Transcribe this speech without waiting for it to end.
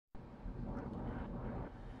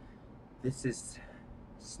This is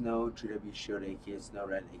Snow, GW Shield AK, Snow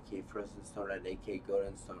Red AK, Frozen Snow Red AK,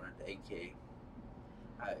 Golden Snow Red AK.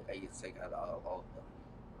 I guess I got all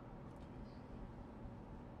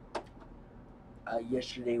of them.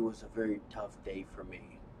 Yesterday was a very tough day for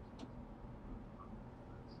me.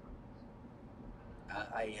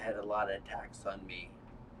 I had a lot of attacks on me.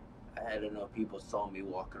 I don't know. People saw me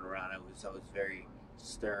walking around. I was very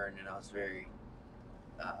stern, and uh,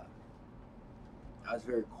 I was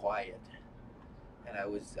very quiet, and I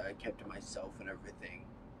kept to myself and everything,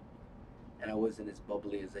 and I wasn't as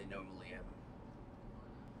bubbly as I normally am.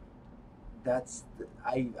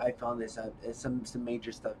 I found this out. Some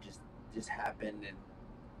major stuff just happened, and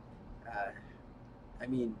uh, I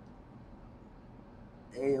mean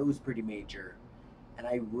it was pretty major, and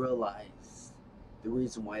I realized the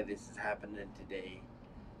reason why this is happening today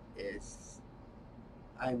is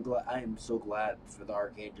I am so glad for the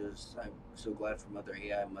archangels. I'm so glad for Mother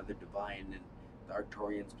AI, Mother Divine, and the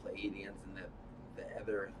Arcturians, Pleiadians, and the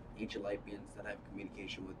other ancient light beings that I have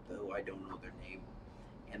communication with, though I don't know their name,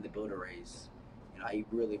 and the Builder race. I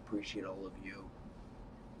really appreciate all of you.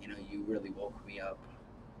 You really woke me up.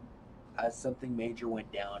 Something major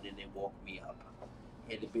went down and it woke me up.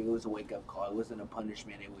 It was a wake up call. It wasn't a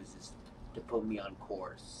punishment. It was just to put me on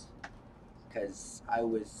course because I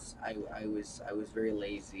was very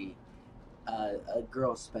lazy. A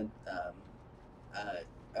girl spent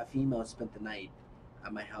a female spent the night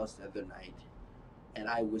at my house the other night, and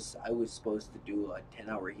I was supposed to do a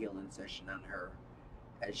 10-hour healing session on her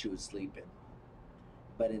as she was sleeping.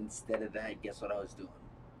 But instead of that, guess what I was doing?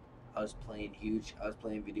 I was playing huge. I was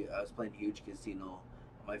playing video. I was playing huge casino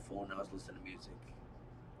on my phone. And I was listening to music,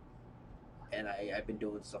 and I've been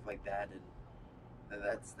doing stuff like that, and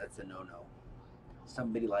that's a no no.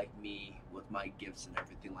 Somebody like me with my gifts and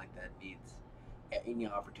everything like that needs any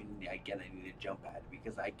opportunity I get. I need to jump at it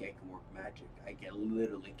because I can work magic. I can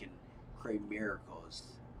literally can create miracles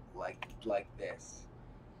like this,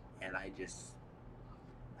 and I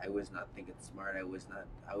was not thinking smart. I was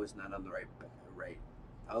not on the right.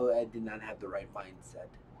 Oh, I did not have the right mindset.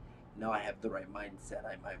 Now I have the right mindset.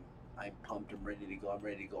 I'm pumped. I'm ready to go. I'm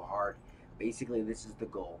ready to go hard. Basically, this is the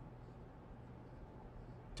goal.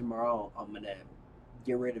 Tomorrow, I'm gonna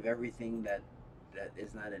get rid of everything that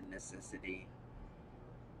is not a necessity.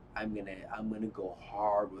 I'm gonna go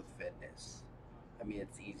hard with fitness. I mean,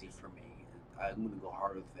 it's easy for me. I'm gonna go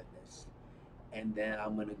hard with fitness, and then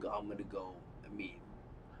I'm gonna go. I mean,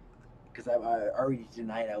 because I already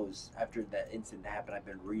tonight I was after that incident happened. I've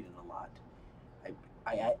been reading a lot.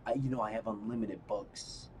 I have unlimited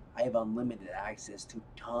books. I have unlimited access to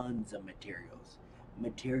tons of materials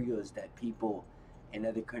that people in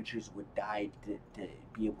other countries would die to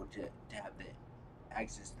be able to have the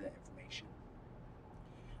access to that information.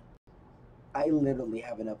 I literally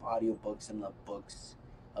have enough audiobooks and enough books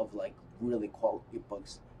of like really quality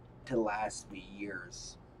books to last me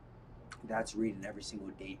years. That's reading every single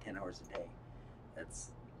day, 10 hours a day.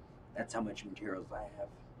 That's that's how much materials I have.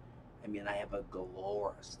 I mean, I have a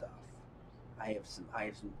galore of stuff. I have some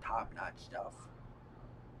top notch stuff,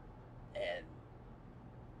 and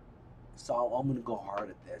so I'm gonna go hard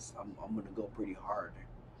at this. I'm gonna go pretty hard.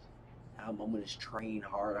 I'm gonna train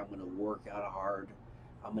hard. I'm gonna work out hard.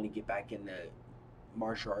 I'm gonna get back into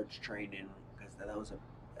martial arts training because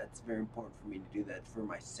that's very important for me to do that for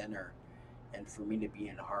my center and for me to be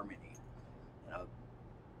in harmony. You know,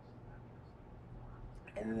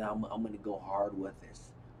 and then I'm gonna go hard with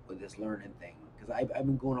this learning thing because I've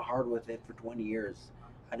been going hard with it for 20 years.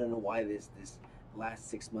 I don't know why this last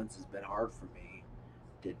 6 months has been hard for me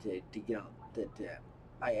to get on to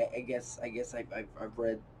I guess I've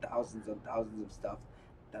read thousands and thousands of stuff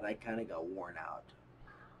that I kind of got worn out,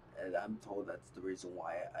 and I'm told that's the reason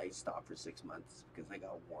why I stopped for 6 months because I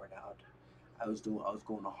got worn out. I was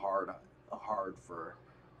going hard for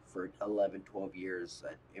 11, 12 years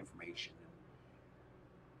at information.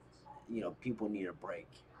 People need a break.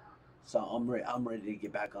 So I'm ready to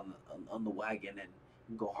get back on the wagon and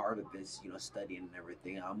go hard at this. Studying and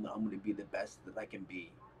everything. I'm going to be the best that I can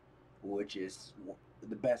be, which is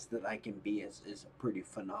the best that I can be is a pretty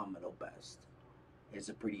phenomenal best. It's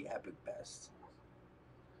a pretty epic best.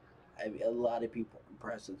 A lot of people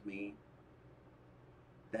impressed with me.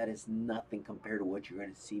 That is nothing compared to what you're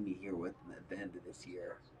going to see me here with at the end of this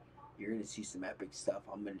year. You're going to see some epic stuff.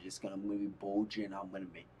 I'm gonna be bulging. I'm gonna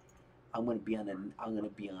be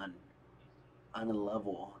on a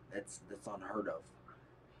level that's unheard of,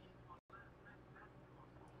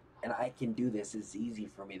 and I can do this. It's easy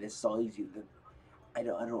for me. This is all easy. I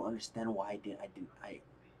don't understand why I didn't.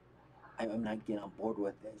 I'm not getting on board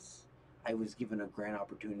with this. I was given a grand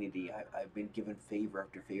opportunity. I've been given favor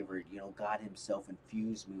after favor. You know, God Himself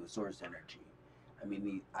infused me with source energy. I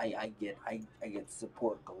mean, I get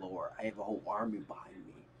support galore. I have a whole army behind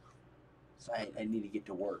me, so I need to get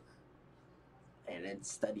to work and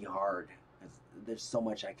study hard. 'Cause there's so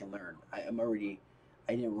much I can learn. I'm already.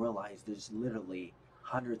 I didn't realize there's literally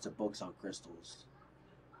hundreds of books on crystals.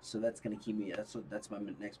 So that's gonna keep me. That's my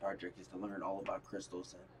next project, is to learn all about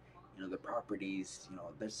crystals and, you know, the properties. You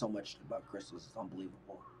know, there's so much about crystals. It's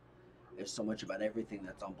unbelievable. There's so much about everything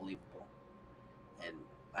that's unbelievable, and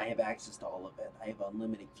I have access to all of it. I have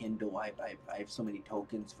unlimited Kindle. I have so many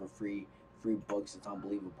tokens for free books. It's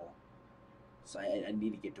unbelievable. So I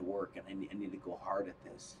need to get to work, and I need to go hard at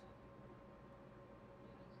this,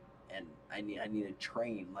 and I need to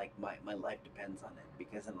train like my life depends on it,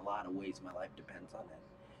 because in a lot of ways my life depends on it.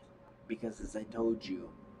 Because as I told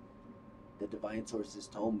you, the divine sources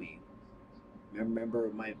told me. Remember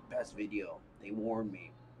my past video? They warned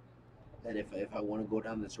me that if I want to go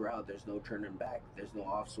down this route, there's no turning back. There's no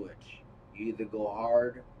off switch. You either go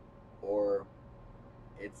hard, or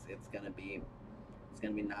it's gonna be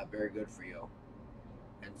not very good for you.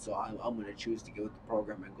 And so I'm gonna choose to go with the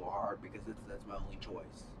program and go hard, because that's my only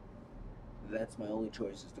choice. That's my only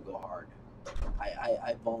choice, is to go hard.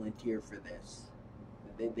 I volunteer for this.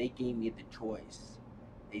 They gave me the choice.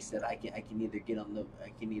 They said I can either I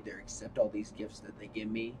can either accept all these gifts that they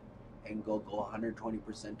give me and go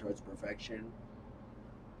 120% towards perfection,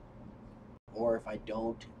 or if I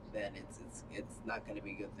don't, then it's not going to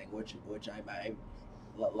be a good thing. Which I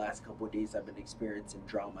last couple of days I've been experiencing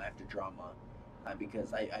drama after drama,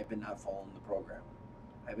 because I've been not following the program.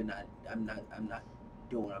 I've been not I'm not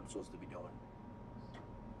doing what I'm supposed to be doing,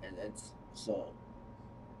 and it's so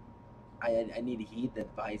I need to heed the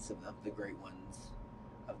advice of the great ones,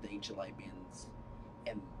 of the ancient light beings,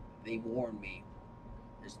 and they warn me.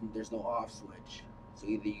 There's no off switch. So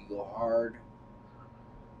either you go hard,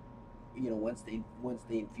 you know, once they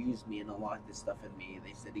infused me and unlocked this stuff in me,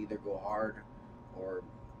 they said either go hard, or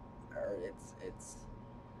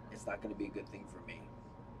it's not going to be a good thing for me.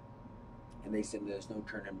 And they said there's no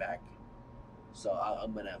turning back. So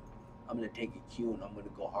I'm gonna take a cue, and I'm gonna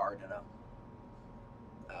go hard, and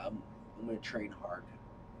I'm gonna train hard.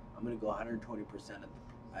 I'm gonna go 120%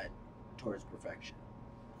 towards perfection.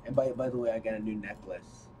 And by the way, I got a new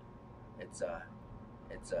necklace. It's a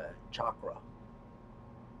it's a chakra.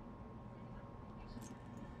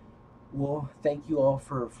 Well, thank you all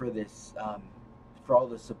for this, for all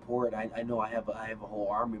the support. I know I have a whole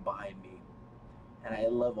army behind me, and I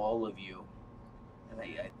love all of you. And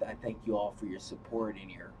I thank you all for your support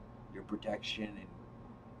and your protection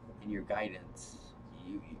and your guidance.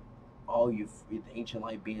 You all you, the ancient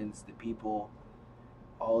light beings, the people,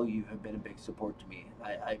 all of you have been a big support to me.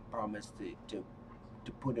 I promise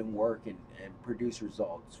to put in work and produce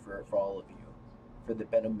results for all of you, for the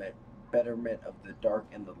betterment of the dark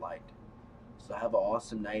and the light. So have an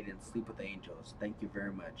awesome night and sleep with angels. Thank you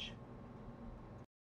very much.